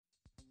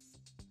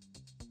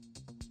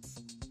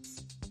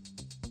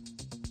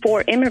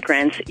For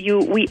immigrants,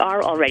 we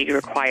are already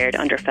required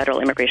under federal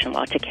immigration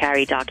law to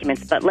carry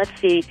documents. But let's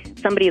see,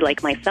 somebody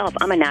like myself,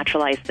 I'm a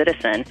naturalized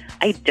citizen.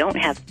 I don't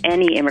have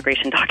any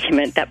immigration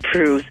document that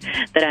proves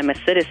that I'm a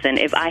citizen.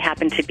 If I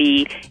happen to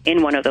be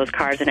in one of those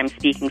cars and I'm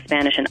speaking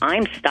Spanish and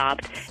I'm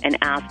stopped and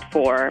asked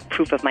for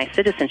proof of my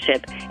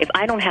citizenship, if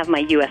I don't have my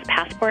U.S.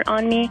 passport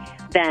on me,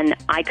 then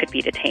I could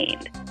be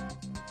detained.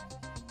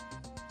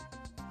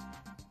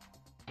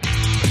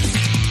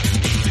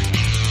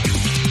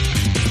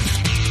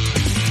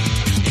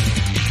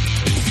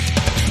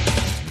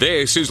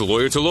 This is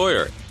Lawyer to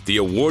Lawyer, the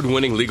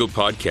award-winning legal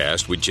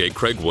podcast with J.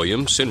 Craig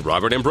Williams and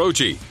Robert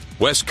Ambrogi.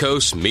 West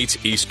Coast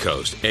meets East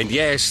Coast, and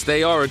yes,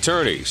 they are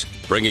attorneys,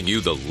 bringing you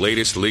the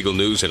latest legal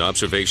news and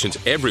observations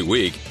every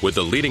week with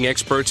the leading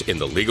experts in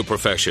the legal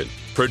profession.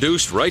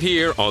 Produced right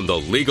here on the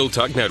Legal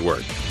Talk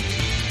Network.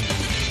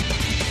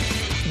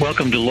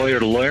 Welcome to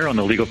Lawyer on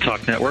the Legal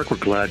Talk Network. We're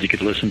glad you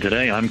could listen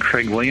today. I'm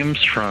Craig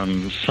Williams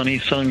from sunny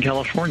Southern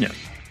California.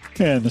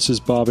 And this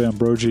is Bob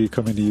Ambrogi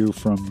coming to you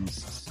from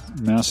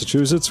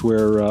Massachusetts,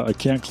 where I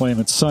can't claim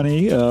it's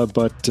sunny,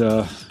 but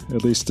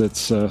at least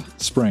it's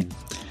spring.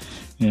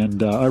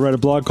 And I write a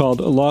blog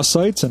called Law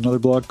Sites and another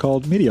blog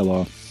called Media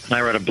Law.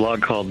 I write a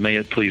blog called May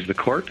It Please the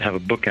Court, have a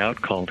book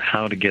out called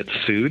How to Get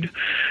Sued.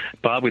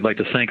 Bob, we'd like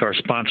to thank our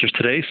sponsors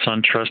today,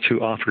 SunTrust,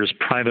 who offers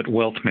private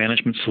wealth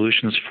management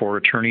solutions for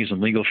attorneys and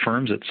legal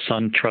firms at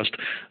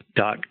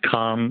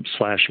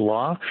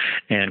suntrust.com/law,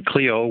 and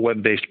Clio,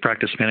 web-based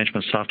practice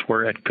management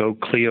software at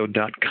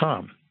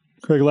goclio.com.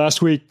 Craig,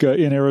 last week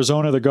in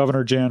Arizona, the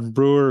governor, Jan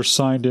Brewer,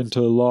 signed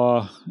into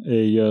law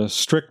a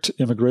strict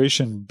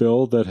immigration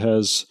bill that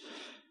has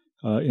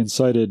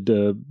incited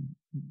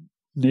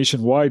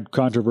nationwide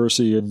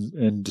controversy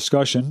and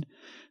discussion.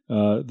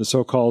 The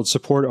so-called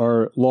Support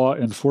Our Law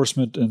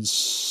Enforcement and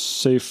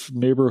Safe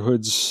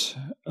Neighborhoods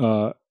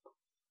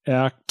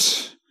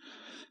Act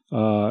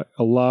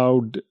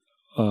allowed,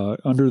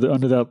 under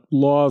that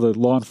law, the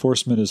law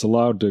enforcement is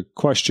allowed to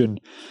question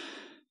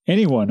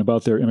anyone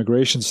about their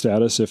immigration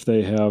status if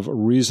they have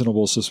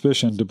reasonable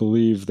suspicion to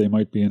believe they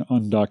might be an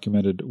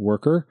undocumented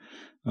worker.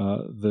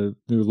 The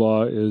new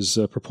law is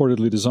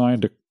purportedly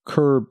designed to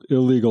curb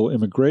illegal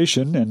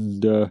immigration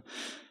and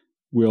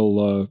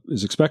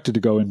is expected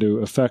to go into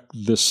effect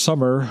this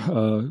summer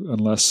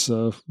unless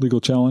legal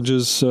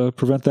challenges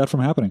prevent that from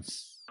happening.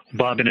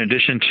 Bob, in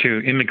addition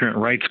to immigrant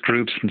rights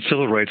groups and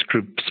civil rights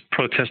groups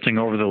protesting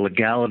over the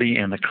legality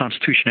and the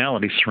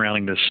constitutionality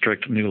surrounding this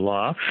strict new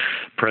law,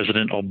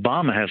 President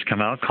Obama has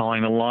come out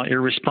calling the law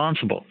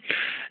irresponsible.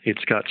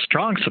 It's got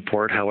strong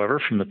support, however,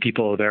 from the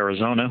people of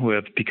Arizona who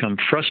have become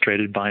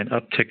frustrated by an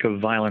uptick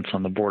of violence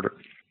on the border.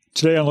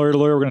 Today on Lawyer to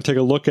Lawyer, we're going to take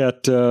a look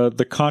at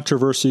the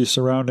controversy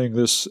surrounding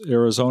this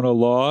Arizona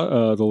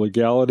law, the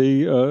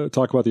legality,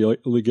 talk about the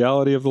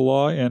legality of the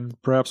law, and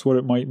perhaps what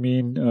it might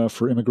mean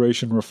for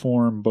immigration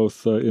reform,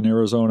 both in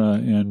Arizona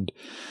and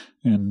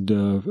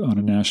on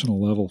a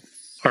national level.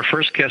 Our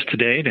first guest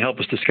today to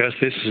help us discuss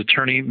this is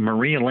attorney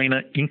Maria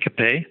Elena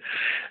Hincapie.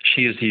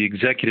 She is the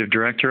executive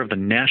director of the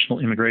National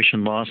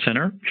Immigration Law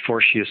Center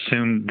before she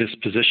assumed this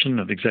position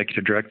of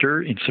executive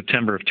director in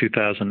September of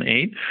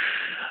 2008.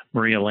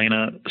 Maria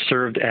Elena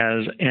served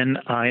as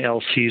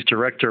NILC's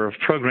Director of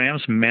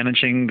Programs,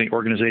 managing the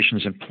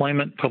organization's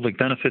employment, public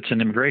benefits,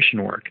 and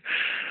immigration work.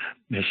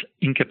 Ms.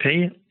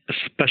 Hincapie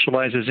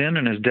specializes in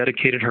and has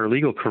dedicated her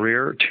legal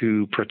career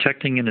to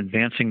protecting and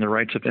advancing the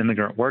rights of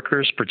immigrant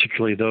workers,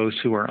 particularly those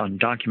who are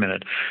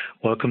undocumented.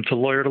 Welcome to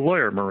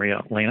Lawyer,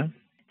 Maria Elena.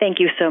 Thank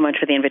you so much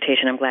for the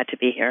invitation. I'm glad to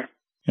be here.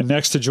 And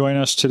next to join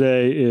us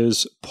today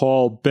is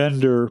Paul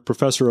Bender,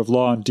 Professor of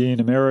Law and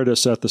Dean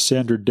Emeritus at the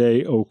Sandra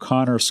Day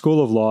O'Connor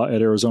School of Law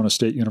at Arizona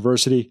State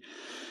University.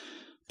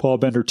 Paul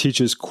Bender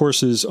teaches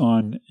courses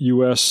on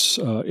U.S.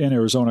 and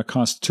Arizona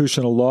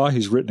constitutional law.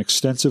 He's written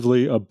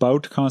extensively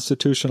about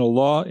constitutional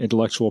law,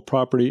 intellectual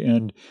property,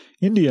 and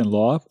Indian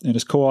law, and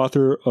is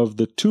co-author of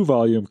the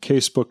 2-volume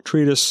casebook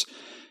treatise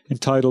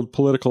entitled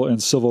Political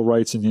and Civil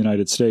Rights in the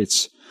United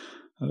States.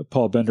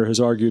 Paul Bender has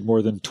argued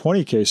more than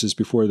 20 cases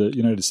before the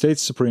United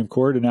States Supreme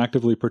Court and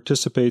actively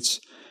participates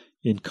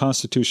in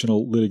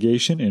constitutional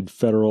litigation in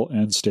federal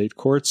and state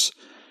courts.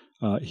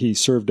 He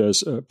served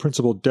as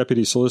Principal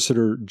Deputy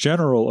Solicitor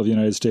General of the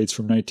United States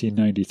from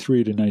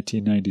 1993 to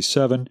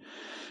 1997.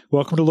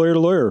 Welcome to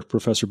Lawyer,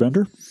 Professor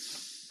Bender.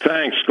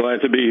 Thanks.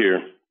 Glad to be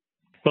here.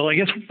 Well, I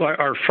guess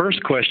our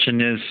first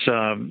question is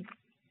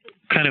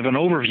kind of an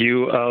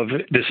overview of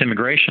this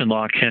immigration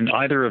law. Can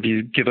either of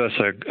you give us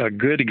a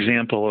good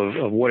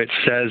example of what it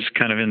says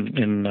kind of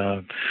in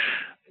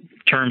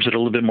terms that are a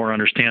little bit more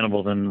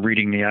understandable than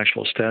reading the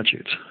actual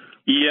statutes?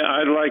 Yeah,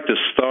 I'd like to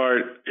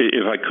start,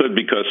 if I could,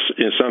 because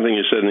something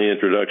you said in the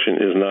introduction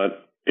is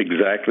not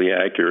exactly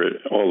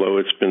accurate, although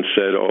it's been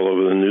said all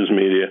over the news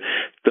media.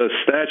 The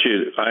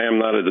statute, I am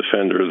not a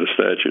defender of the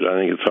statute. I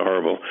think it's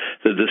horrible.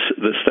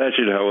 The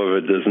statute, however,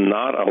 does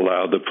not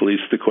allow the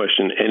police to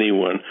question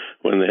anyone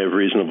when they have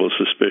reasonable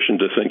suspicion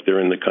to think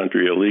they're in the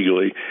country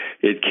illegally.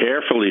 It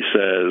carefully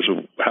says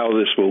how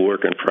this will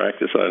work in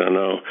practice, I don't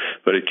know,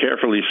 but it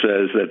carefully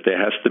says that there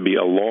has to be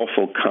a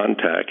lawful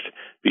contact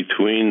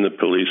between the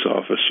police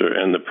officer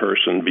and the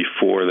person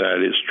before that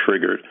is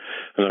triggered.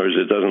 In other words,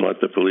 it doesn't let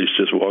the police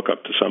just walk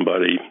up to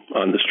somebody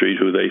on the street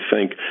who they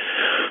think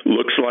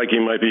looks like he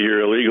might be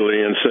here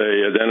illegally and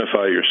say,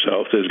 identify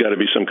yourself. There's got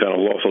to be some kind of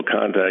lawful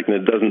contact, and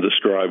it doesn't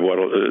define what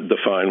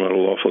a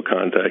lawful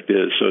contact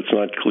is, so it's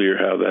not clear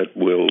how that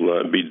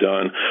will be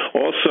done.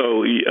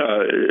 Also,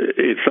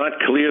 it's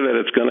not clear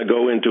that it's going to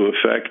go into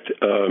effect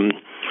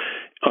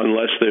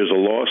unless there's a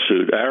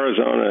lawsuit.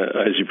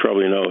 Arizona, as you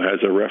probably know, has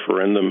a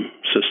referendum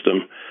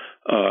system,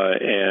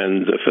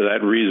 and for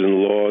that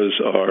reason, laws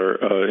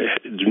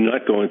do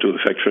not go into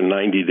effect for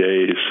 90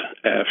 days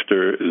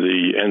after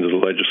the end of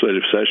the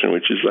legislative session,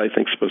 which is, I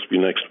think, supposed to be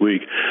next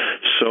week.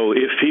 So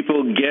if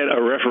people get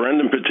a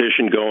referendum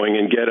petition going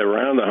and get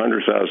around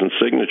 100,000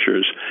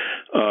 signatures,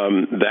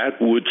 that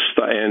would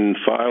and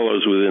file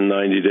those within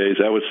 90 days,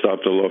 that would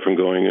stop the law from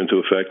going into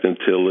effect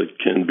until it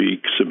can be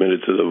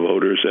submitted to the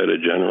voters at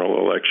a general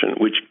election,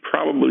 which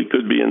probably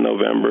could be in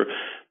November,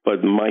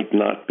 but might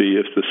not be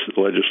if this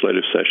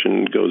legislative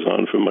session goes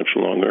on for much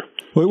longer.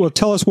 Well,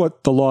 tell us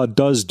what the law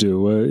does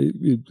do.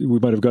 We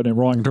might have gotten it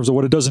wrong in terms of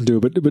what it doesn't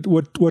do, but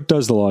what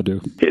does the law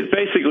do? It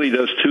basically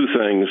does two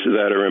things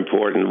that are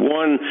important.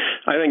 One,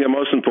 I think the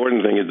most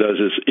important thing it does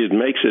is it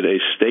makes it a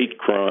state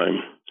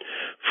crime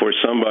for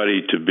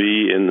somebody to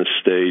be in the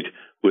state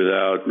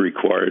without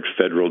required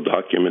federal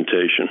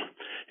documentation.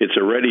 It's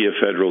already a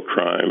federal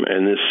crime,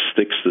 and this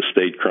sticks the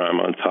state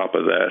crime on top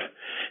of that.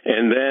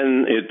 And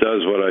then it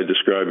does what I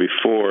described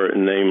before,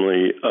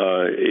 namely,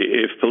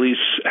 if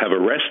police have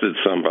arrested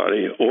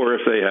somebody or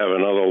if they have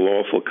another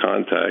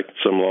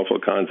some lawful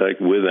contact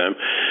with them,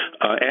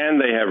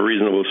 and they have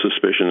reasonable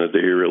suspicion that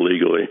they're here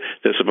illegally,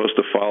 they're supposed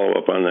to follow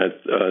up on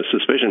that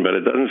suspicion, but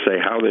it doesn't say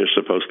how they're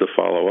supposed to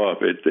follow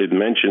up. It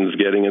mentions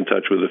getting in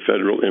touch with the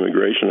federal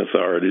immigration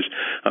authorities.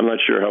 I'm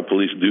not sure how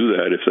police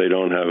do that if they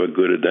don't have a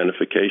good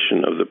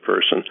identification of the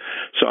person.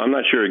 So I'm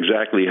not sure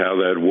exactly how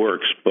that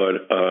works,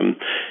 but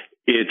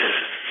it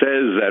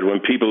says that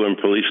when people are in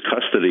police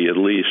custody, at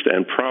least,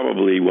 and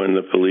probably when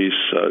the police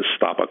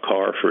stop a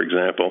car, for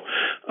example,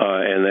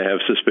 and they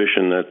have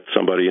suspicion that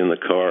somebody in the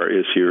car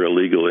is here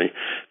illegally,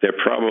 they're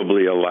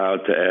probably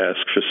allowed to ask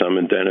for some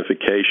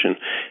identification.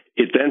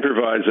 It then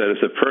provides that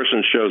if the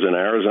person shows an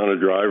Arizona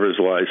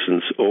driver's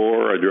license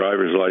or a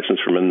driver's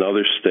license from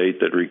another state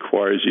that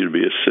requires you to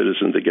be a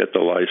citizen to get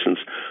the license,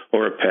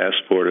 or a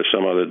passport or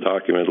some other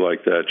document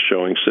like that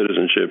showing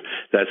citizenship,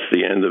 that's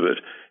the end of it.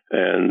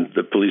 And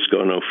the police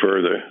go no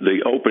further.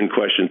 The open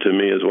question to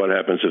me is what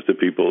happens if the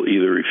people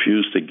either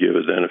refuse to give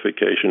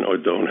identification or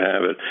don't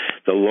have it.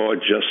 The law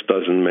just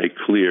doesn't make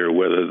clear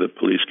whether the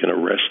police can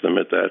arrest them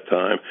at that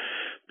time,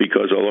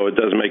 because although it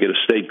does make it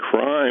a state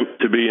crime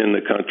to be in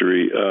the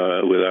country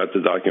without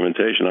the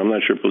documentation, I'm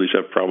not sure police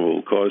have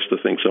probable cause to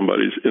think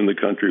somebody's in the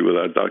country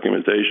without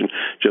documentation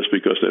just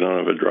because they don't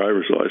have a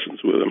driver's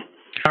license with them.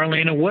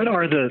 Arlena, what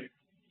are the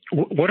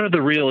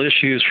real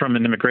issues from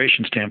an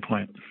immigration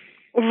standpoint?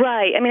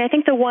 Right. I mean, I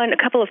think a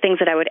couple of things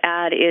that I would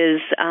add is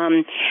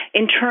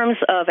in terms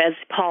of, as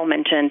Paul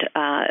mentioned,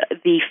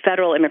 the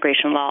federal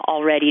immigration law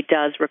already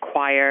does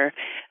require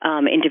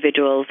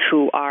individuals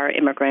who are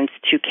immigrants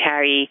to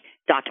carry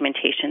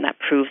documentation that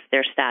proves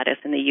their status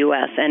in the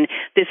U.S. And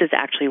this is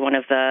actually one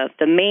of the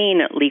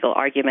main legal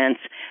arguments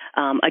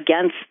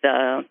against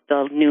the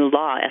new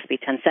law, SB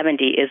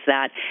 1070, is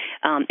that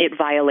it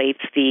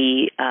violates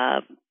the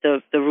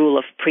rule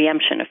of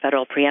preemption, of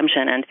federal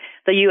preemption. And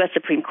the U.S.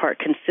 Supreme Court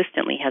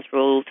consistently has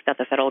ruled that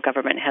the federal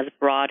government has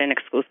broad and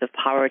exclusive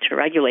power to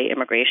regulate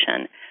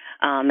immigration.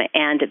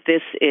 And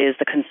this is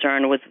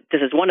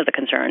one of the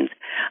concerns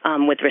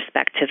with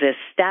respect to this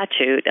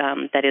statute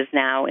that is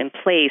now in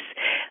place.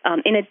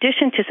 In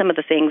addition to some of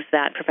the things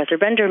that Professor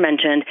Bender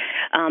mentioned,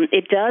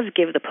 it does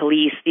give the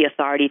police the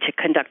authority to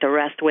conduct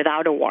arrest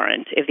without a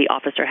warrant if the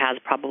officer has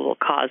probable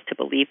cause to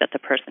believe that the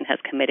person has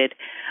committed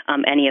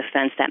any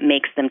offense that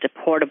makes them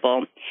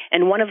deportable.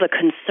 And one of the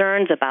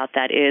concerns about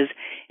that is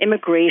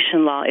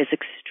immigration law is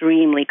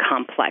extremely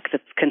complex.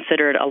 It's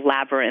considered a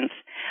labyrinth.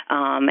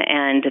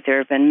 And there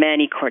have been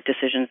many court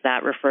decisions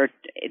that refer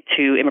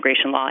to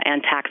immigration law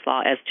and tax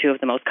law as two of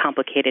the most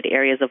complicated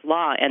areas of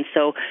law. And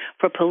so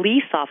for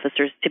police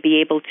officers to be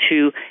able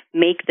to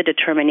make the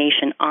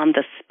determination on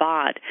the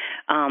spot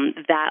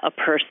that a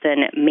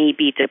person may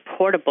be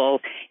deportable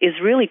is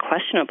really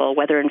questionable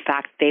whether, in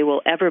fact, they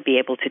will ever be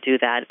able to do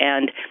that.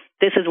 And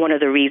this is one of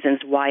the reasons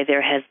why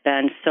there has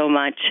been so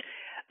much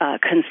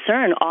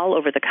concern all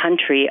over the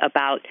country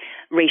about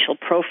racial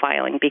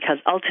profiling, because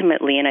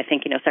ultimately, and I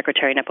think,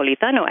 Secretary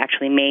Napolitano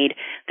actually made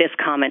this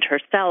comment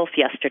herself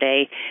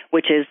yesterday,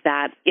 which is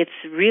that it's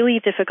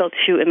really difficult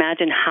to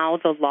imagine how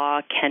the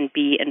law can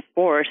be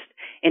enforced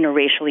in a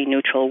racially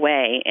neutral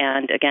way.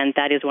 And again,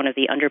 that is one of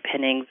the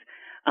underpinnings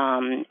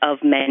of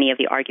many of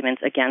the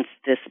arguments against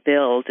this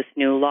bill, this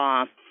new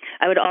law.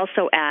 I would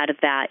also add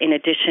that in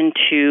addition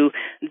to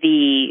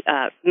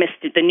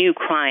the new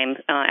crime,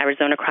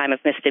 Arizona crime of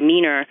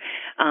misdemeanor,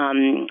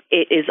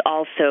 it is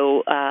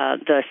also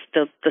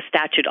the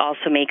statute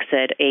also makes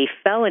it a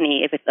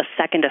felony if it's a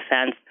second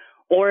offense,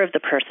 or if the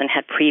person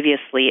had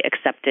previously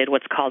accepted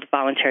what's called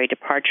voluntary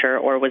departure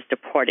or was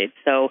deported.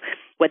 So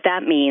what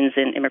that means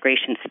in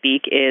immigration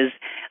speak is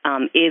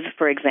if,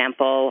 for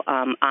example,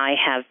 I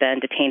have been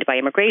detained by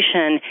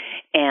immigration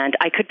and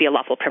I could be a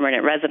lawful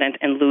permanent resident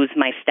and lose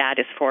my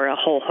status for a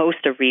whole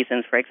host of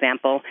reasons, for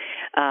example.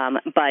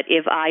 But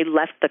if I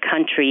left the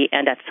country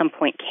and at some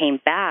point came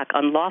back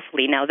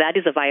unlawfully, now that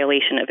is a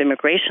violation of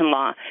immigration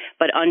law,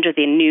 but under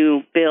the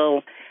new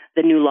bill,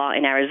 the new law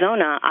in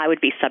Arizona, I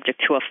would be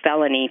subject to a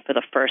felony for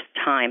the first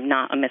time,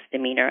 not a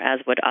misdemeanor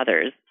as would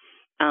others.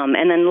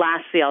 And then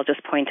lastly, I'll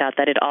just point out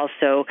that it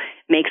also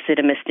makes it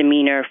a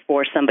misdemeanor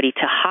for somebody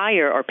to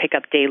hire or pick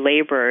up day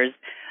laborers,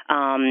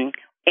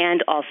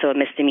 and also a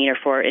misdemeanor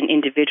for an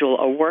individual,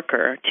 a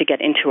worker, to get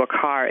into a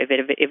car if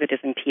it is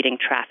impeding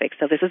traffic.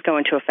 So this is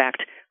going to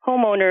affect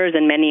homeowners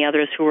and many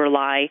others who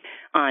rely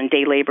on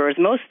day laborers,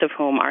 most of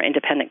whom are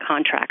independent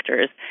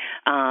contractors.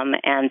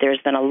 And there's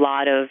been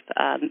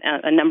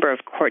a number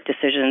of court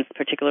decisions,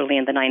 particularly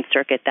in the Ninth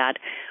Circuit, that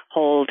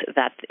hold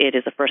that it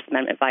is a First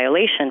Amendment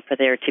violation for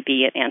there to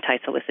be an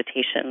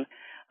anti-solicitation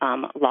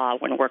law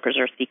when workers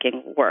are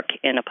seeking work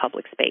in a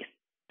public space.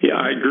 Yeah,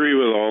 I agree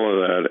with all of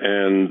that.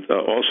 And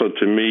also,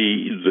 to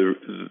me,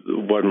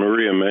 what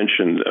Maria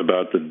mentioned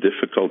about the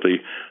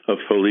difficulty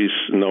of police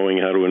knowing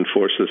how to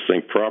enforce this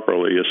thing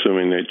properly,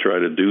 assuming they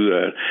try to do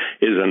that,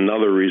 is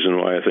another reason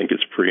why I think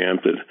it's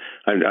preempted.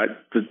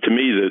 To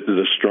me,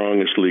 the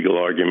strongest legal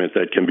argument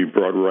that can be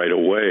brought right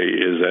away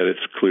is that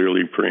it's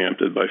clearly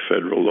preempted by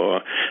federal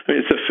law. I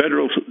mean,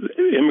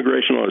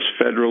 immigration law is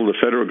federal. The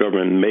federal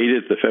government made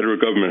it. The federal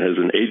government has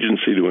an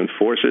agency to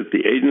enforce it.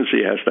 The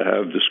agency has to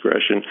have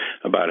discretion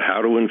about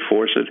how to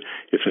enforce it.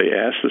 If they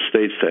ask the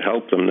states to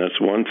help them, that's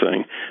one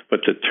thing.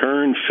 But to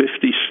turn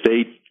 50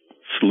 states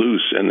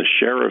loose and the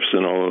sheriffs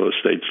in all of those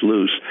states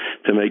loose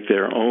to make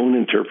their own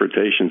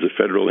interpretations of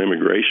federal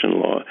immigration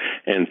law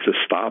and to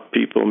stop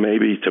people,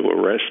 maybe to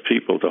arrest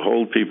people, to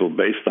hold people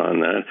based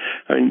on that,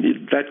 I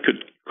mean, that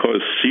could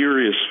cause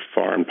serious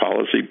foreign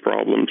policy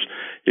problems.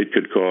 It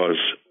could cause,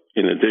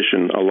 in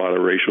addition, a lot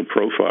of racial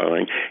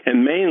profiling.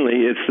 And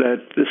mainly, it's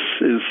that this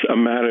is a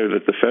matter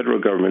that the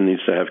federal government needs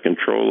to have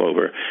control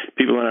over.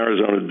 People in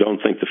Arizona don't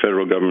think the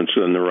federal government's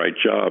doing the right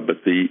job,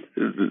 but the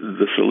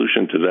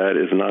solution to that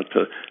is not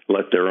to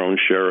let their own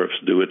sheriffs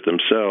do it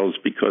themselves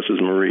because, as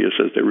Maria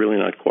says, they're really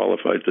not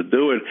qualified to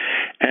do it.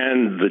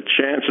 And the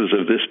chances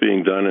of this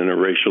being done in a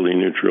racially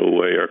neutral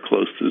way are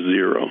close to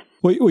zero.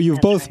 Well, you've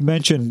both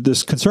mentioned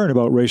this concern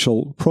about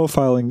racial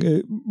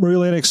profiling.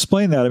 Maria,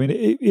 explain that. I mean,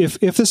 if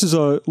this is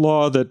a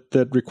law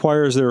that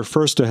requires there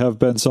first to have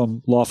been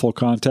some lawful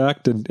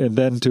contact and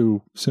then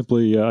to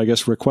simply,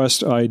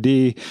 request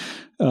ID,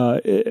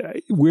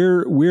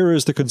 where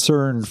is the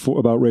concern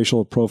about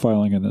racial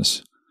profiling in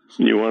this?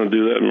 You want to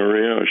do that,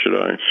 Maria, or should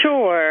I?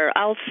 Sure.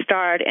 I'll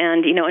start.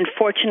 And,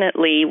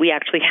 unfortunately, we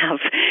actually have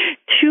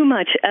too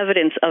much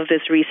evidence of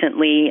this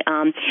recently.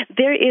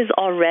 There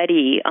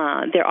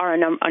are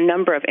a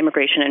number of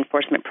immigration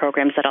enforcement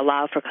programs that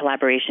allow for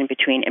collaboration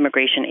between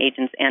immigration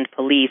agents and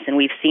police. And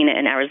we've seen it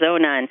in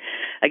Arizona. And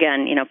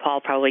again,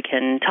 Paul probably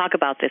can talk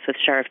about this with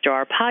Sheriff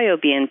Joe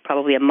Arpaio being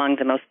probably among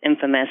the most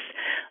infamous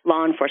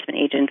law enforcement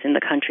agents in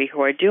the country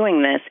who are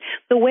doing this.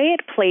 The way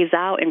it plays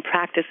out in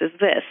practice is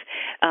this.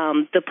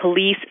 The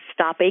police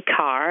stop a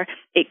car.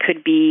 It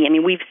could be,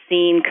 we've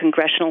seen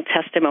congressional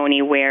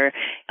testimony where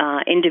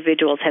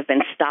individuals have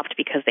been stopped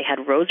because they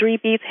had rosary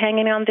beads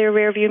hanging on their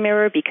rearview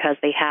mirror, because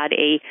they had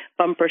a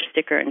bumper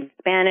sticker in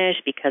Spanish,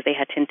 because they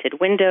had tinted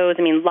windows.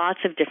 Lots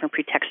of different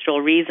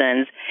pretextual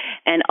reasons.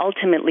 And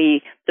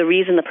ultimately, the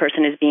reason the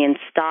person is being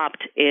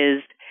stopped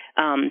is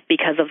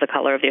because of the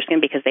color of their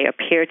skin, because they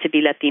appear to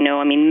be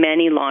Latino.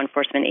 Many law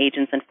enforcement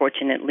agents,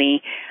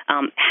 unfortunately,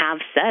 have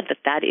said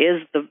that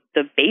is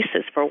the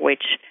basis for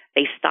which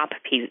they stop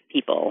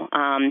people.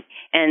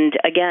 And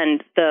again,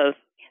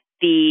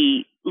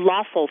 the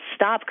lawful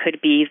stop could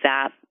be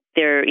that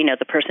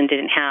the person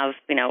didn't have,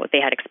 they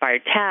had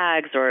expired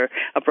tags or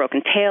a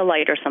broken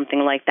taillight or something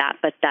like that,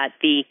 but that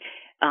the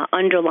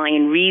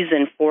underlying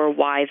reason for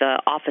why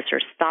the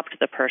officer stopped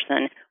the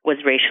person was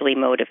racially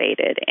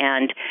motivated.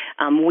 And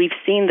we've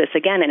seen this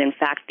again, and in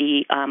fact,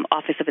 the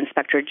Office of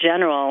Inspector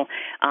General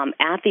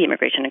at the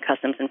Immigration and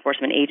Customs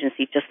Enforcement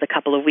Agency just a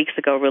couple of weeks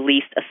ago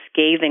released a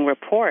scathing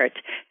report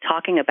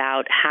talking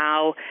about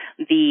how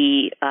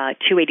the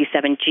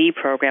 287G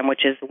program,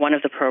 which is one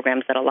of the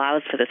programs that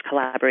allows for this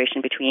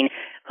collaboration between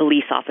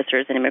police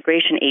officers and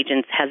immigration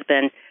agents, has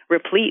been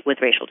replete with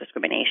racial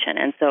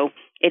discrimination. And so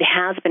it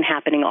has been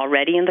happening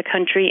already in the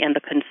country, and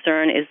the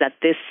concern is that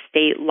this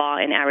state law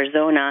in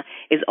Arizona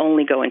is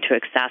only going to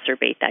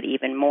exacerbate that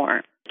even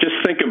more. Just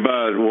think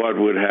about what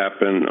would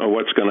happen or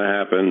what's going to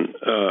happen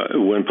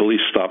when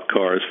police stop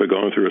cars for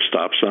going through a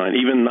stop sign,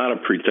 even not a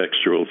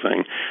pretextual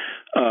thing.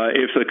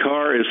 If the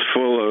car is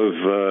full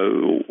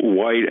of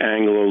white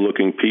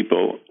Anglo-looking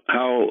people,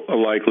 how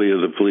likely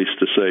are the police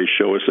to say,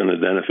 show us an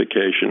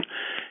identification?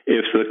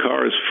 If the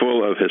car is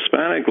full of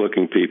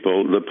Hispanic-looking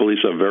people, the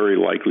police are very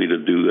likely to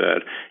do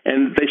that.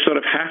 And they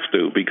sort of have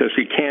to, because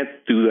you can't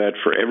do that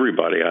for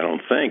everybody, I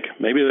don't think.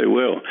 Maybe they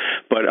will.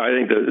 But I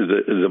think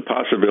the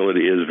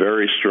possibility is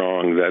very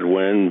strong that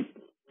when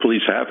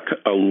police have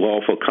a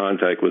lawful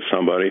contact with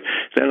somebody,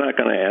 they're not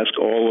going to ask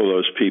all of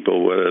those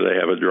people whether they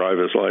have a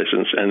driver's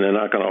license, and they're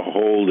not going to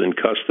hold in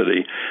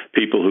custody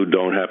people who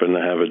don't happen to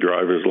have a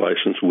driver's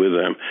license with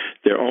them.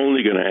 They're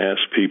only going to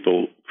ask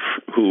people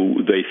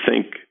who they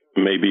think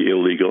may be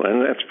illegal,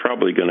 and that's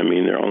probably going to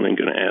mean they're only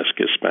going to ask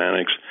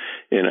Hispanics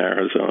in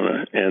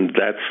Arizona, and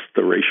that's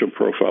the racial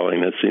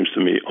profiling that seems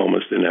to me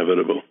almost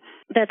inevitable.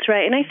 That's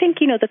right. And I think,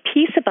 the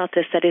piece about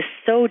this that is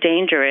so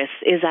dangerous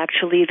is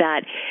actually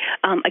that,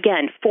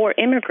 again, for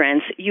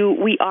immigrants,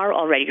 we are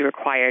already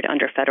required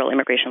under federal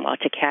immigration law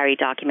to carry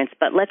documents.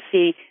 But let's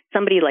see,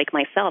 somebody like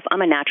myself,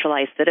 I'm a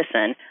naturalized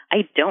citizen.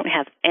 I don't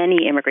have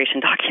any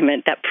immigration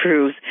document that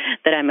proves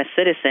that I'm a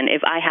citizen.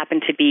 If I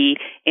happen to be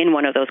in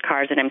one of those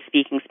cars and I'm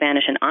speaking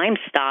Spanish and I'm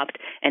stopped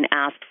and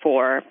asked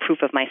for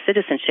proof of my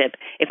citizenship,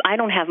 if I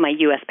don't have my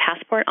U.S.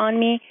 passport on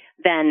me,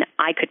 then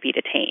I could be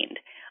detained.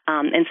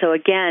 And so,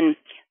 again,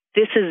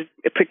 this is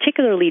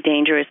particularly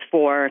dangerous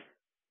for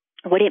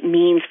what it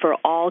means for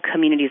all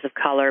communities of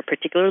color,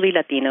 particularly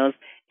Latinos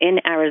in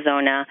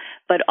Arizona,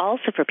 but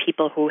also for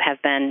people who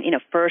have been,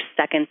 first,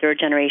 second, third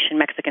generation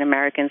Mexican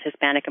Americans,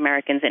 Hispanic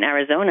Americans in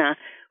Arizona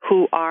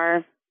who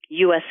are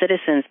U.S.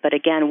 citizens, but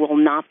again, will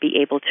not be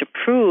able to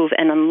prove.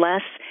 And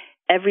unless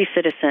every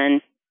citizen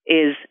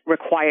is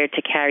required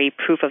to carry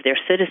proof of their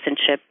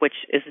citizenship, which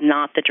is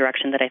not the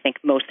direction that I think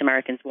most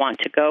Americans want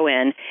to go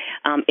in,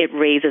 it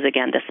raises,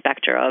 again, the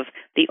specter of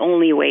the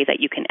only way that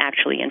you can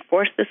actually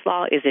enforce this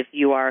law is if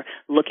you are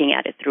looking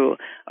at it through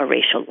a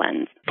racial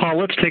lens. Paul,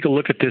 let's take a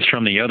look at this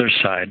from the other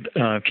side.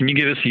 Can you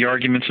give us the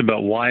arguments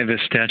about why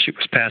this statute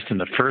was passed in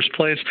the first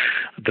place,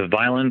 the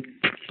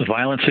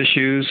violence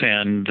issues,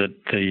 and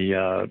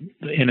the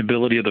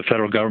inability of the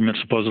federal government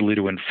supposedly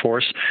to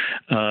enforce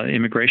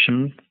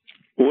immigration?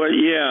 Well,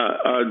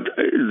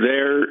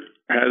 there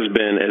has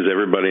been, as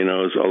everybody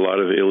knows, a lot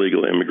of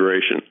illegal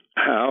immigration.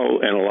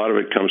 And a lot of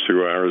it comes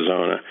through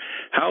Arizona.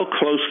 How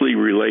closely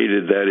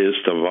related that is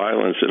to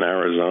violence in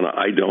Arizona,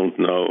 I don't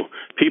know.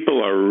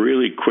 People are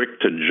really quick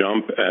to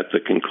jump at the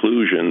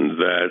conclusion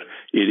that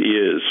it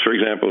is. For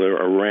example,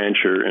 a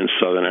rancher in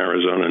southern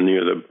Arizona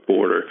near the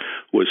border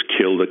was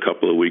killed a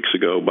couple of weeks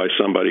ago by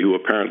somebody who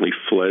apparently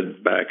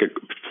fled,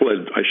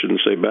 I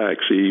shouldn't say back,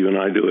 see, even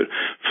I do it,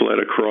 fled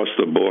across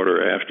the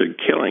border after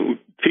killing.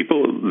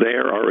 People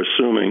there are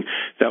assuming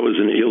that was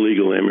an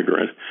illegal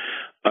immigrant.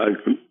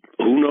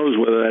 Who knows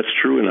whether that's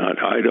true or not?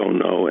 I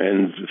don't know.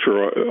 And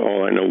for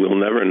all I know,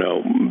 we'll never know.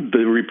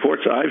 The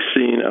reports I've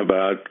seen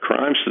about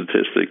crime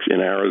statistics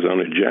in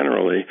Arizona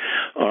generally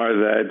are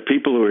that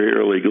people who are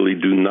here illegally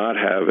do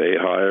not have a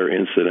higher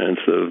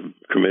incidence of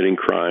committing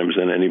crimes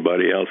than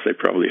anybody else. They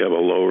probably have a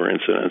lower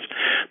incidence.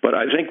 But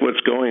I think what's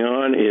going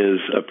on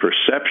is a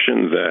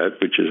perception that,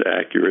 which is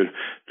accurate,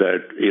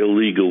 that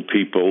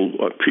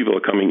people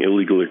are coming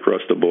illegally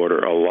across the border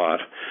a lot.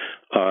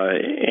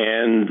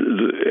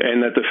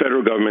 And that the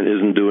federal government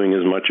isn't doing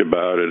as much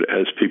about it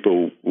as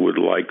people would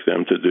like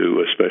them to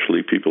do,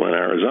 especially people in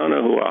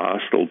Arizona who are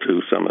hostile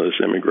to some of this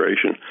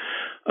immigration.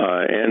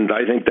 And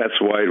I think that's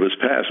why it was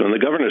passed. When the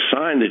governor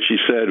signed it, she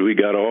said, we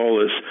got all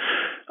this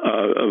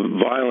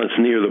violence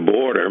near the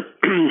border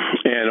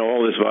and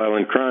all this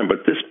violent crime,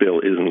 but this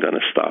bill isn't going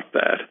to stop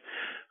that.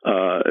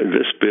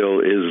 This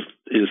bill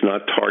is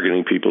not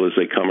targeting people as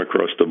they come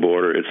across the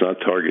border. It's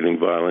not targeting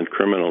violent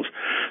criminals.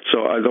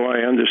 So although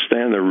I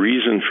understand the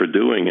reason for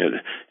doing it,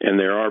 and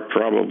there are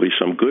probably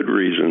some good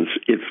reasons,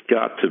 it's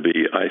got to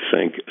be, I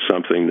think,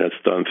 something that's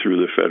done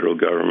through the federal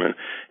government.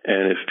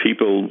 And if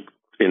people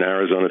in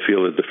Arizona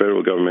feel that the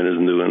federal government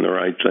isn't doing the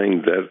right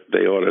thing, that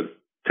they ought to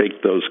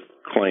take those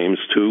claims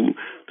to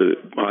the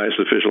highest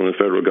official in the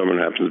federal government,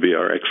 happens to be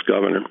our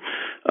ex-governor,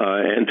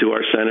 and to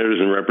our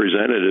senators and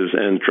representatives,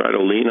 and try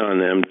to lean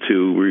on them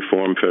to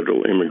reform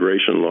federal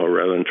immigration law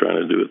rather than trying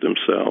to do it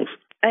themselves.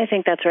 I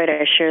think that's right.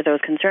 I share those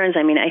concerns.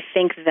 I mean, I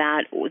think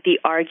that the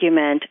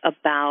argument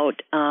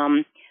about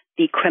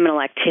the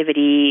criminal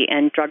activity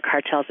and drug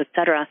cartels, et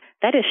cetera,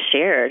 that is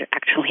shared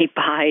actually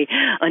by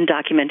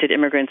undocumented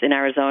immigrants in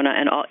Arizona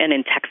and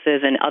in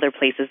Texas and other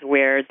places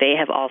where they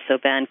have also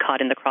been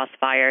caught in the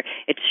crossfire.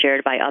 It's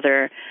shared by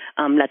other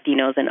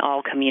Latinos in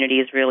all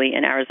communities really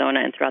in Arizona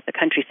and throughout the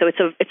country. So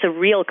it's a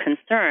real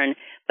concern,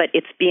 but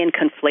it's being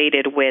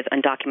conflated with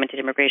undocumented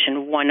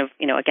immigration.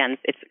 Again,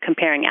 it's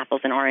comparing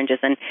apples and oranges,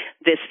 and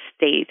this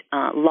state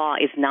law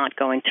is not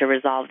going to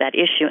resolve that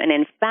issue. And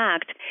in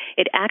fact,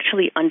 it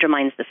actually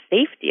undermines the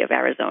safety of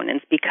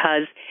Arizonans,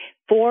 because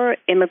for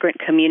immigrant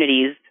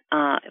communities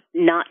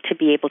not to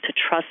be able to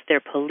trust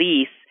their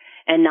police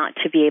and not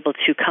to be able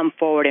to come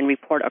forward and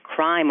report a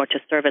crime or to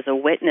serve as a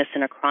witness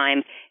in a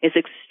crime is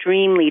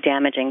extremely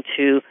damaging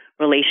to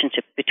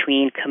relationships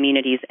between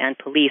communities and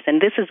police.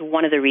 And this is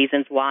one of the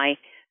reasons why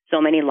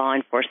so many law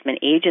enforcement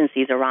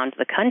agencies around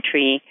the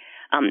country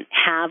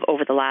have,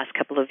 over the last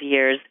couple of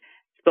years,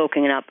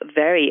 spoken up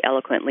very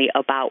eloquently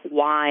about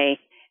why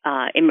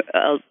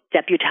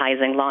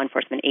deputizing law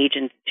enforcement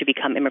agents to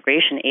become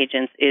immigration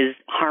agents is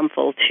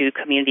harmful to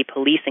community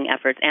policing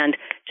efforts. And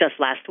just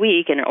last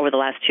week, and over the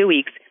last 2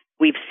 weeks,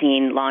 we've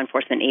seen law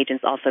enforcement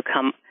agents also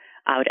come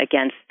out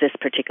against this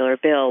particular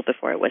bill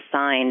before it was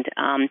signed.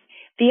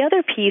 The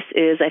other piece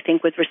is, I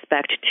think, with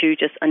respect to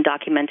just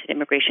undocumented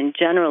immigration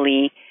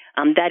generally,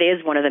 that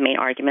is one of the main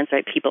arguments,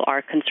 right? People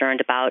are concerned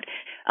about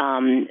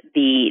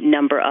the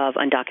number of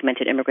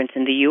undocumented immigrants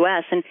in the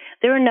U.S. And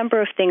there are a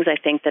number of things I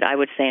think that I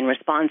would say in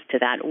response to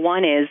that.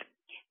 One is,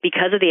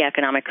 because of the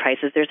economic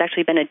crisis, there's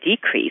actually been a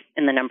decrease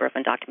in the number of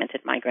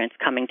undocumented migrants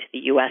coming to the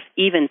U.S.,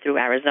 even through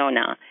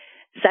Arizona.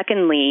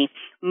 Secondly,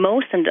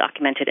 most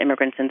undocumented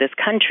immigrants in this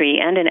country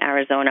and in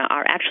Arizona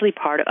are actually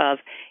part of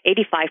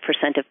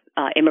 85% of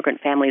immigrant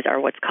families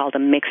are what's called a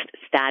mixed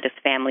status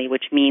family,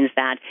 which means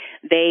that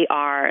they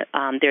are,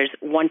 there's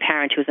one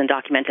parent who's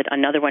undocumented,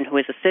 another one who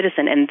is a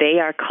citizen, and they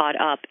are caught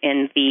up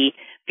in the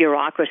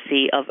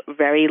bureaucracy of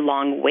very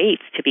long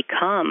waits to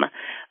become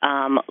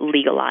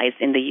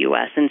legalized in the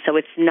U.S. And so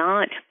it's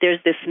not,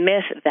 there's this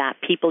myth that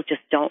people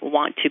just don't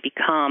want to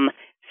become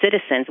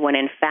citizens, when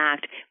in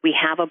fact we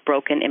have a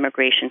broken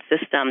immigration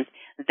system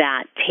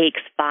that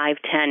takes 5,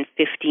 10,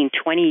 15,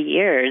 20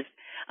 years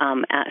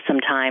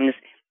sometimes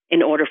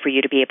in order for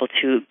you to be able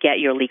to get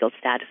your legal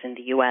status in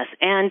the U.S.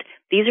 And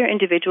these are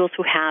individuals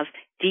who have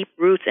deep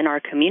roots in our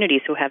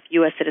communities, who have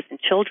U.S. citizen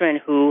children,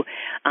 who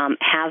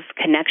have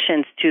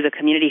connections to the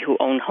community, who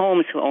own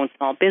homes, who own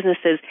small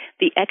businesses.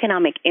 The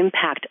economic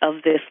impact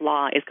of this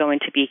law is going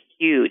to be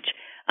huge.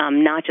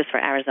 Not just for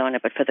Arizona,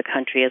 but for the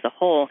country as a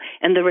whole.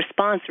 And the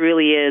response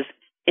really is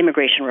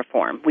immigration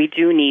reform. We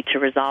do need to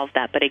resolve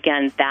that. But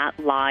again, that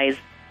lies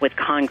with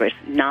Congress,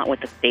 not with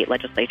the state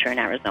legislature in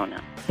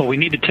Arizona. Well, we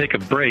need to take a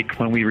break.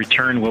 When we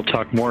return, we'll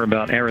talk more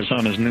about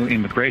Arizona's new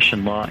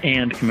immigration law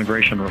and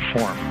immigration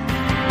reform.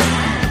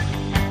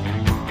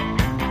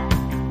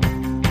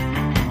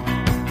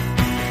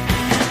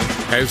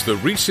 Has the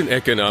recent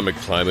economic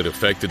climate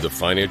affected the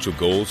financial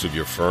goals of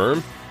your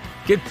firm?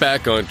 Get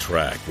back on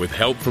track with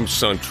help from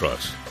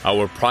SunTrust.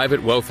 Our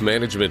private wealth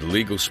management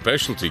legal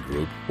specialty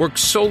group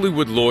works solely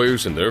with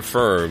lawyers and their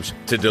firms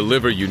to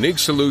deliver unique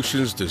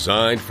solutions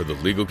designed for the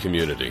legal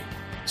community.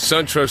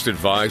 SunTrust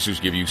advisors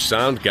give you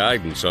sound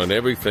guidance on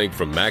everything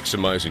from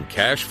maximizing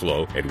cash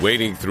flow and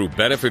wading through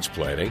benefits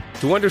planning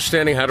to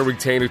understanding how to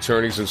retain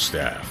attorneys and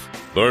staff.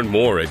 Learn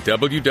more at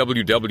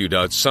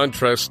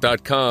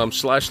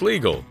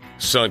www.suntrust.com/legal.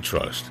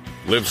 SunTrust.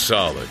 Live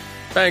solid.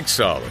 Bank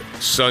solid.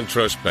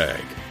 SunTrust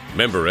Bank.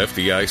 Member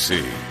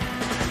FDIC.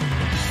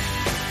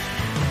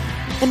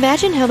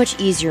 Imagine how much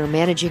easier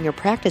managing your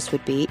practice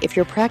would be if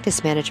your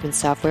practice management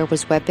software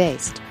was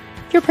web-based.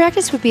 Your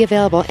practice would be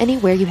available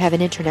anywhere you have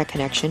an internet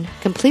connection,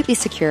 completely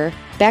secure,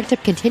 backed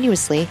up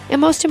continuously, and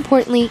most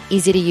importantly,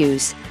 easy to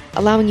use,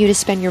 allowing you to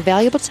spend your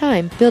valuable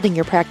time building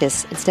your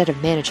practice instead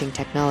of managing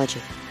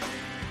technology.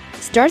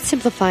 Start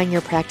simplifying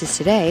your practice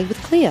today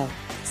with Clio.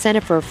 Sign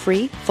up for a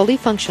free, fully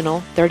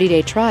functional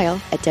 30-day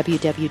trial at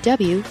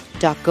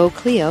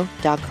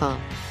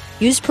www.goclio.com.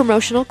 Use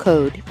promotional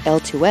code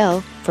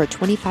L2L for a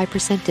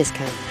 25%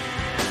 discount.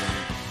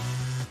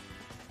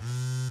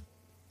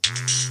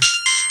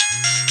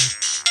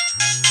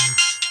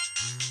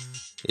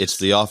 It's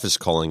the office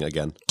calling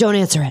again. Don't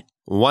answer it.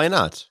 Why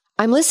not?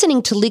 I'm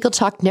listening to Legal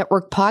Talk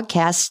Network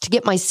podcasts to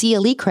get my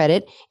CLE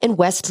credit in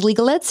West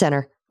Legal Ed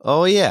Center.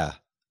 Oh, yeah.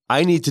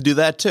 I need to do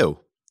that too.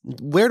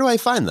 Where do I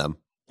find them?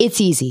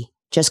 It's easy.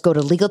 Just go to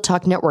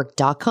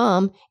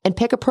LegalTalkNetwork.com and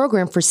pick a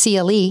program for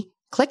CLE,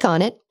 click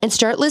on it, and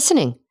start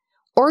listening.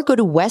 Or go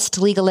to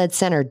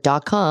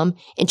WestLegalEdCenter.com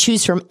and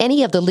choose from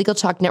any of the Legal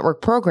Talk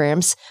Network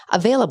programs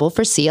available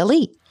for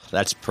CLE.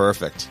 That's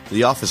perfect.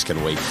 The office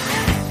can wait.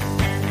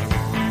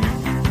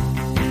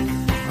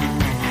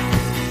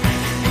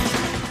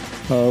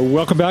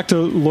 Welcome back to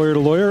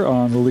Lawyer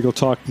on the Legal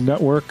Talk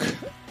Network.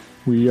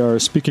 We are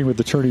speaking with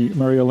attorney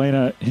Maria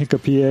Elena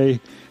Hincapie,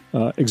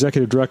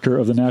 Executive Director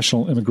of the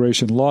National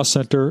Immigration Law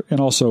Center, and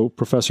also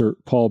Professor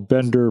Paul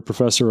Bender,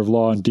 Professor of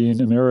Law and Dean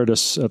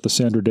Emeritus at the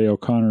Sandra Day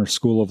O'Connor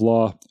School of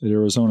Law at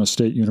Arizona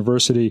State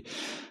University.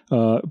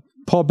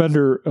 Paul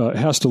Bender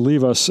has to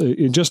leave us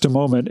in just a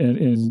moment,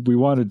 and we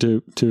wanted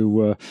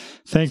to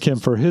thank him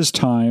for his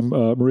time.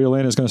 Maria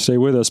Elena is going to stay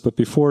with us, but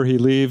before he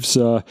leaves,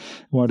 I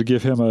wanted to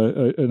give him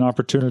an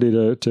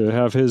opportunity to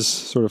have his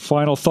sort of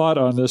final thought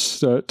on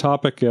this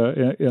topic,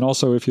 and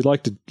also if you'd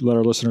like to let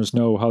our listeners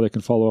know how they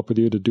can follow up with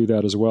you, to do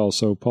that as well.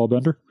 So, Paul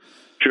Bender?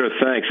 Sure,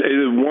 thanks.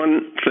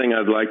 One thing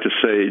I'd like to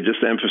say,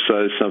 just to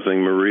emphasize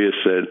something Maria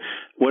said,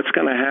 what's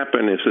going to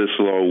happen if this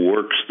law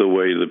works the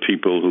way the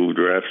people who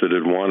drafted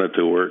it want it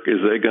to work is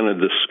they're going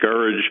to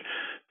discourage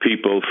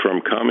people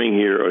from coming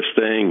here or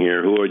staying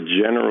here who are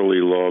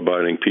generally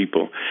law-abiding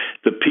people.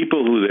 The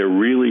people who they're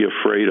really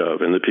afraid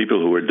of and the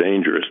people who are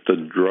dangerous, the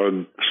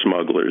drug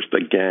smugglers, the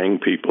gang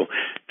people,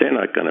 they're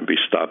not going to be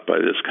stopped by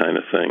this kind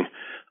of thing.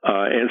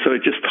 And so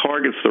it just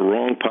targets the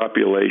wrong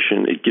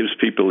population. It gives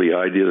people the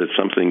idea that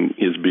something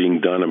is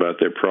being done about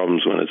their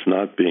problems when it's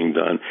not being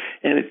done.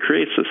 And it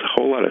creates this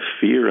whole lot of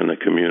fear in the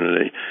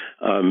community.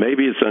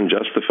 Maybe it's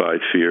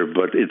unjustified fear,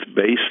 but it's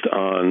based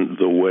on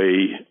the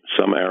way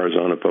some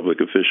Arizona public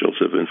officials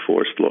have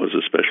enforced laws,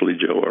 especially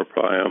Joe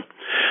Arpaio.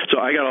 So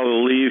I got all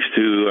the leave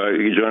to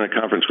join a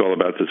conference call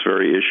about this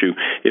very issue.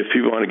 If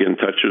people want to get in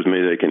touch with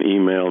me, they can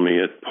email me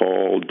at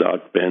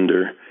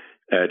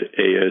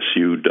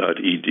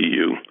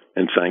paul.bender@asu.edu.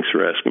 And thanks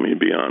for asking me to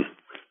be on.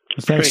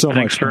 Thanks so much.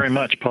 Thanks very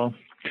much, Paul.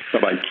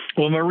 Bye-bye.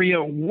 Well,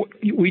 Maria,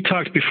 we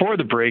talked before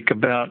the break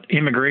about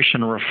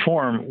immigration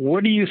reform.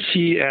 What do you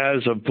see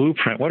as a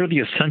blueprint? What are the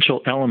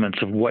essential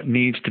elements of what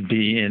needs to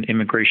be in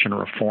immigration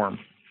reform?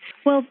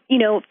 Well,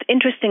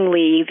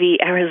 interestingly, the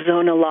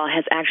Arizona law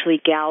has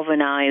actually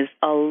galvanized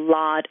a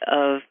lot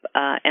of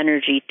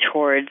energy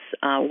towards,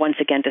 once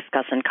again,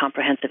 discussing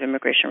comprehensive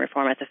immigration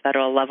reform at the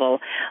federal level.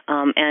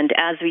 And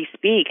as we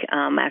speak,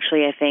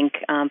 actually, I think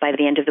by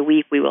the end of the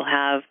week, we will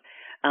have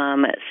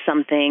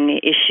something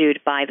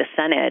issued by the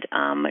Senate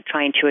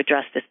trying to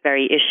address this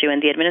very issue.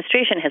 And the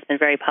administration has been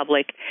very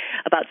public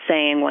about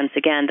saying, once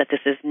again, that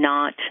this is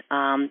not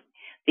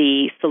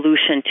the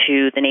solution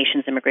to the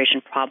nation's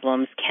immigration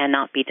problems,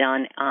 cannot be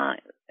done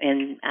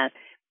in a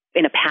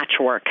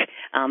patchwork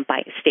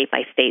by state,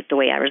 the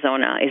way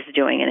Arizona is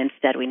doing, and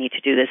instead we need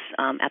to do this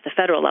at the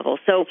federal level.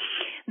 So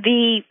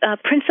the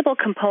principal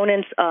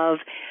components of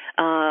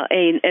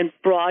a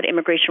broad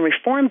immigration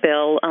reform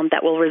bill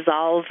that will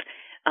resolve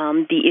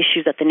the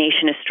issues that the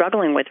nation is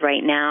struggling with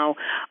right now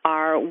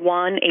are,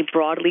 one, a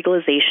broad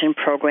legalization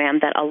program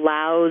that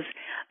allows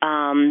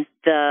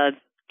the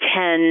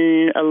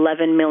 10,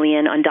 11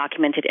 million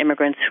undocumented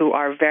immigrants who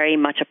are very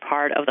much a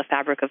part of the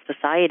fabric of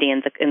society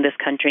in this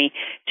country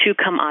to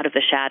come out of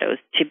the shadows,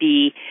 to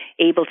be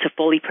able to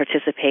fully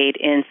participate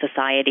in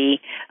society,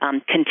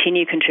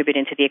 continue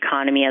contributing to the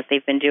economy as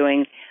they've been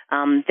doing.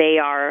 They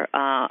are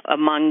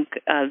among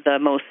the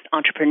most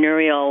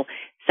entrepreneurial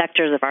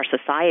sectors of our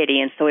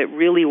society, and so it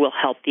really will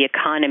help the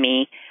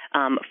economy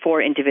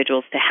for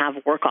individuals to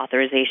have work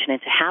authorization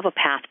and to have a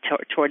path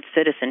towards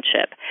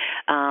citizenship.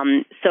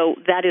 So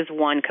that is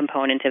one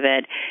component of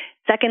it.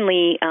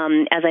 Secondly,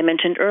 as I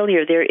mentioned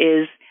earlier,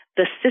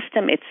 the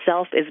system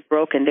itself is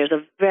broken. There's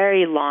a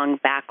very long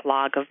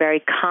backlog, a very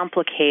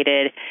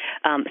complicated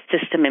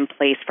system in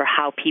place for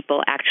how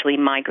people actually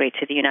migrate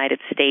to the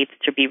United States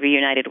to be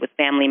reunited with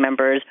family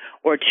members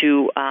or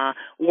to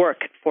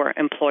work for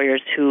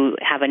employers who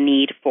have a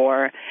need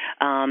for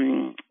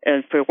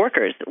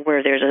workers,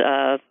 where there's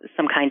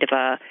some kind of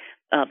a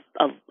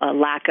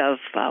lack of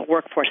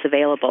workforce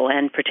available,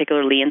 and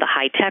particularly in the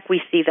high tech,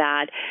 we see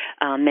that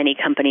many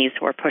companies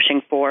who are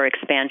pushing for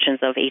expansions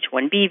of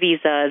H-1B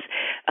visas,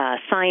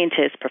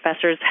 scientists,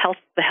 professors,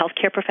 the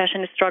healthcare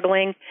profession is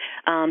struggling.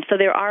 So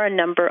there are a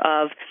number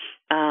of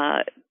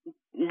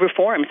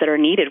reforms that are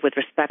needed with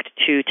respect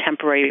to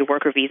temporary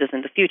worker visas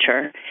in the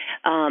future.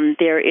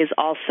 There is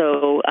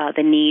also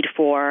the need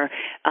for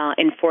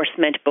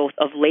enforcement both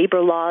of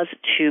labor laws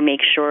to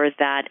make sure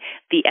that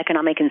the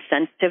economic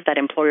incentive that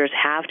employers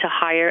have to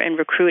hire and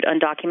recruit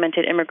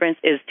undocumented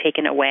immigrants is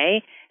taken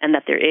away, and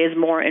that there is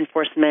more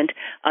enforcement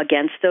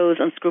against those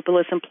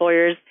unscrupulous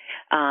employers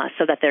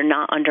so that they're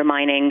not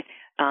undermining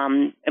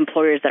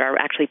employers that are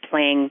actually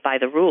playing by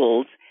the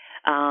rules.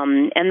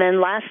 And then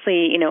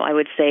lastly, I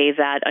would say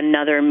that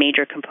another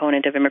major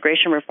component of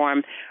immigration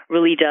reform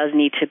really does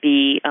need to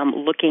be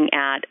looking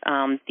at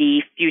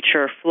the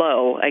future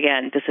flow.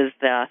 Again, this is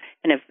the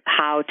kind of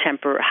how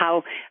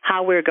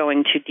we're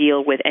going to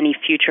deal with any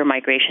future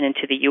migration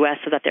into the U.S.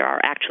 so that there are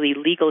actually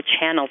legal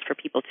channels for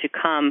people to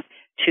come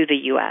to the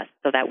U.S.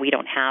 so that we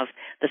don't have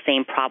the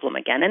same problem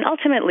again. And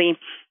ultimately,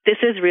 this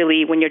is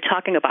really, when you're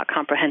talking about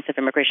comprehensive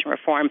immigration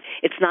reform,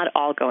 it's not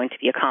all going to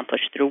be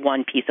accomplished through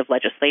one piece of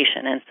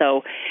legislation. And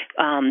so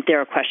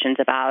there are questions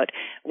about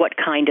what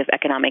kind of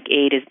economic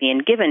aid is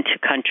being given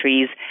to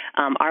countries.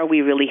 Are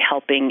we really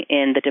helping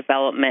in the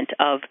development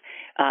of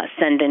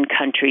send-in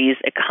countries'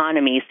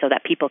 economies so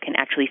that people can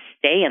actually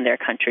stay in their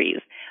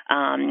countries,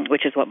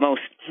 which is what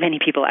many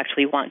people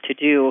actually want to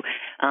do,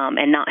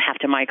 and not have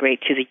to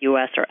migrate to the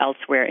U.S. or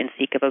elsewhere in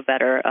seek of a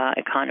better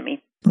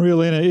economy. Maria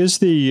Elena, is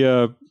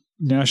the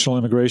National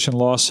Immigration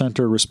Law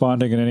Center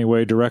responding in any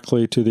way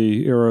directly to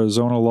the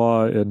Arizona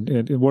law?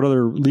 And what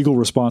other legal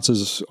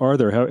responses are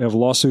there? Have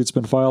lawsuits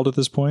been filed at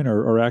this point,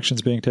 or are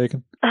actions being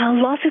taken?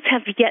 Lawsuits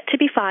have yet to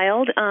be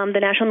filed. The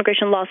National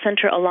Immigration Law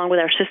Center, along with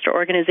our sister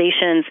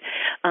organizations,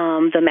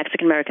 the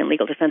Mexican American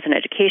Legal Defense and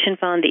Education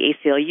Fund, the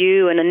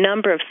ACLU, and a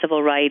number of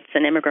civil rights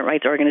and immigrant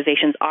rights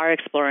organizations are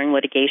exploring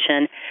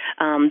litigation.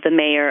 The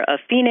mayor of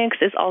Phoenix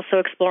is also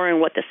exploring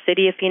what the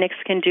city of Phoenix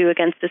can do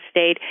against the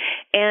state.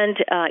 And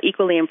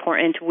equally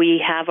important,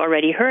 we have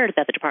already heard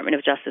that the Department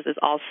of Justice is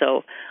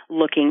also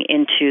looking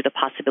into the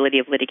possibility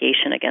of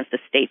litigation against the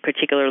state,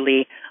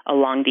 particularly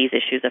along these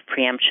issues of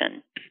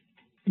preemption.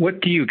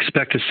 What do you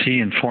expect to see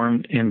in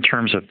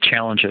terms of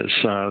challenges?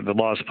 The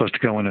law is supposed to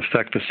go into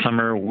effect this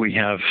summer. We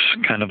have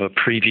kind of a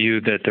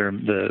preview that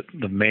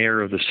the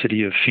mayor of the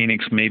city of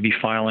Phoenix may be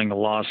filing a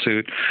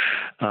lawsuit.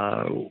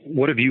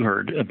 What have you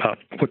heard about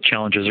what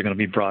challenges are going to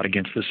be brought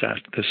against this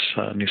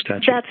new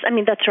statute?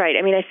 That's right.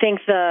 I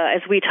think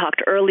as we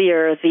talked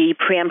earlier, the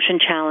preemption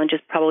challenge is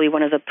probably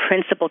one of the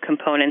principal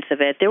components of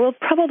it. There will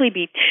probably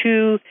be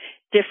two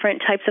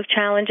different types of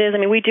challenges.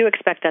 We do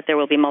expect that there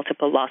will be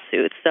multiple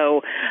lawsuits.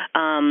 So,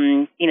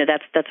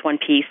 that's one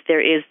piece.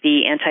 There is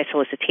the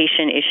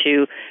anti-solicitation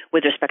issue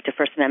with respect to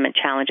First Amendment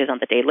challenges on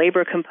the day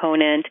labor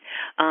component.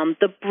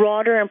 The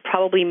broader and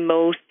probably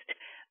most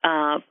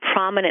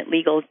prominent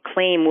legal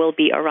claim will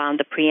be around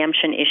the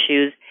preemption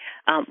issues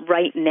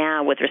right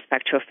now with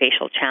respect to a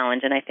facial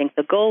challenge. And I think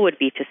the goal would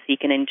be to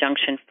seek an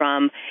injunction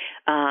so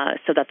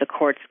that the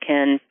courts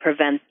can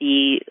prevent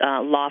the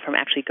law from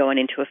actually going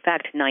into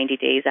effect 90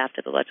 days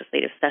after the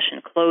legislative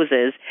session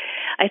closes.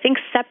 I think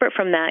separate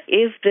from that,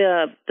 if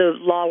the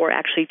law were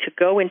actually to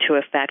go into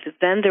effect,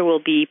 then there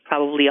will be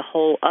probably a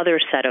whole other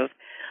set of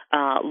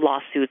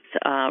lawsuits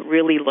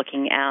really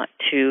looking out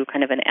to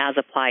kind of an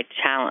as-applied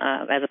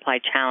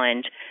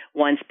challenge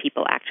once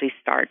people actually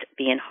start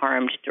being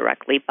harmed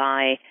directly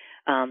by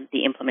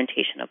the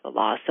implementation of the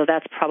law. So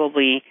that's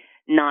probably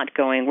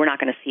we're not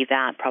going to see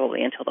that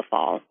probably until the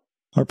fall.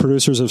 Our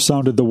producers have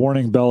sounded the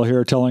warning bell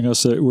here, telling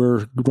us that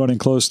we're running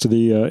close to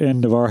the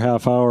end of our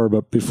half hour.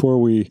 But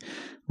before we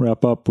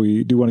wrap up,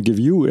 we do want to give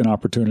you an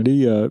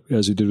opportunity,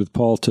 as you did with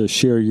Paul, to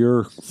share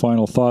your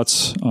final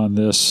thoughts on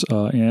this,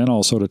 and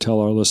also to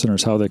tell our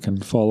listeners how they can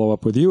follow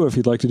up with you if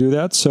you'd like to do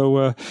that.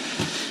 So,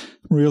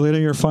 Maria,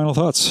 your final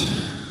thoughts.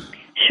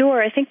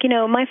 Sure. I think,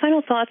 my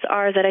final thoughts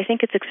are that I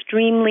think it's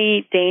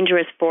extremely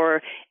dangerous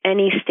for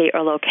any state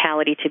or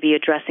locality to be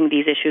addressing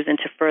these issues and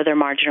to further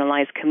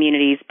marginalize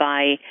communities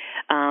by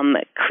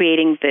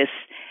creating this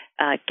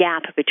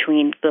gap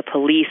between the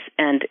police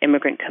and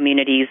immigrant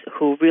communities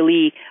who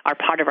really are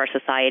part of our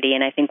society.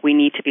 And I think we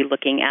need to be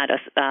looking at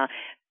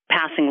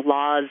passing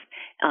laws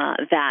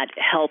that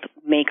help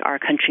make our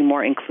country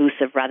more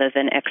inclusive rather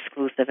than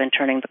exclusive, and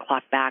turning the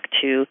clock back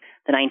to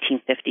the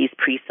 1950s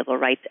pre-civil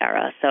rights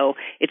era. So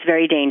it's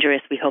very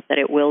dangerous. We hope that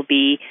it will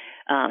be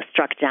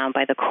struck down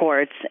by the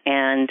courts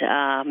and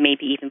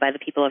maybe even by the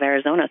people of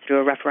Arizona through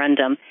a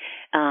referendum.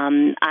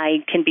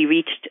 I can be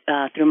reached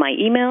through my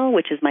email,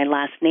 which is my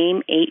last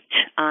name,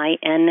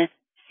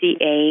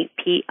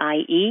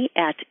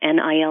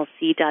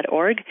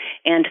 HINCAPIE@NILC.org,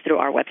 and through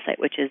our website,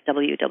 which is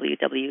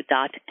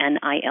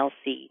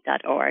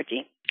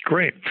www.nilc.org.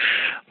 Great.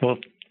 Well,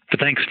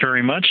 thanks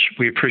very much.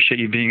 We appreciate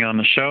you being on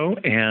the show.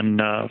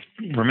 And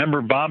remember,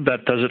 Bob,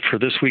 that does it for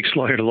this week's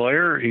Lawyer to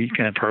Lawyer.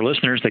 And for our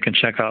listeners, they can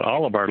check out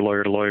all of our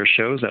Lawyer to Lawyer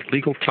shows at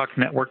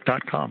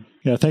LegalTalkNetwork.com.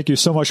 Yeah, thank you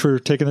so much for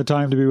taking the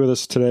time to be with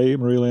us today,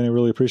 Maria-Elena. I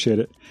really appreciate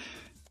it.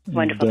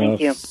 Wonderful.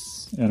 Thank you.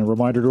 And a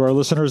reminder to our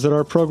listeners that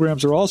our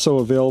programs are also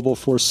available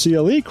for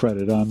CLE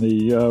credit on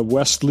the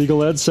West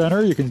Legal Ed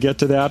Center. You can get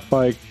to that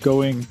by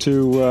going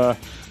to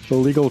the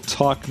Legal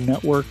Talk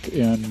Network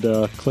and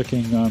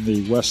clicking on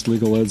the West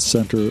Legal Ed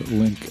Center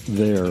link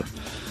there.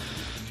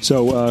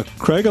 So,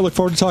 Craig, I look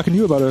forward to talking to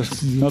you about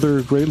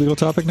another great legal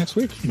topic next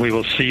week. We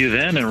will see you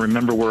then. And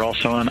remember, we're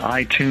also on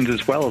iTunes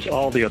as well as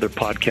all the other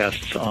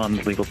podcasts on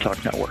the Legal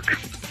Talk Network.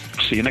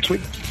 See you next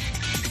week.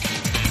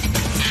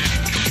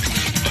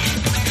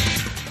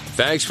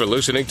 Thanks for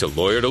listening to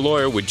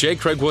Lawyer with J.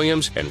 Craig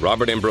Williams and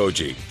Robert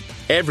Ambrogi.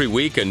 Every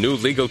week, a new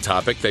legal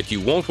topic that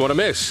you won't want to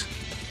miss.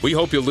 We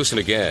hope you'll listen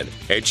again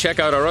and check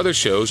out our other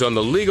shows on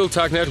the Legal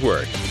Talk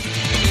Network.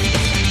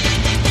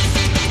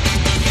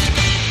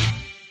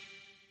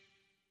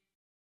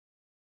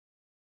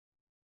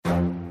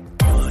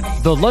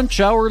 The Lunch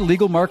Hour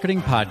Legal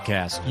Marketing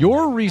Podcast,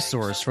 your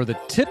resource for the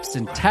tips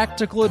and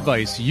tactical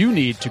advice you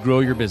need to grow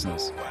your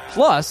business.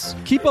 Plus,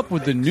 keep up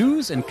with the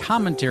news and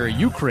commentary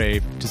you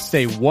crave to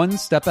stay one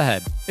step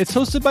ahead. It's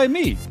hosted by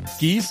me,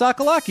 Guy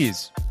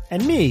Sakalakis.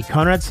 And me,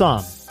 Conrad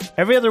Somm.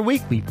 Every other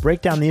week, we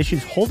break down the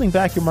issues holding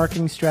back your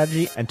marketing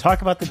strategy and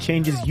talk about the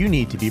changes you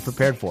need to be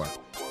prepared for.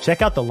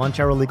 Check out the Lunch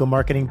Hour Legal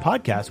Marketing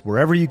Podcast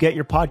wherever you get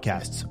your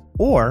podcasts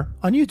or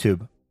on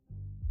YouTube.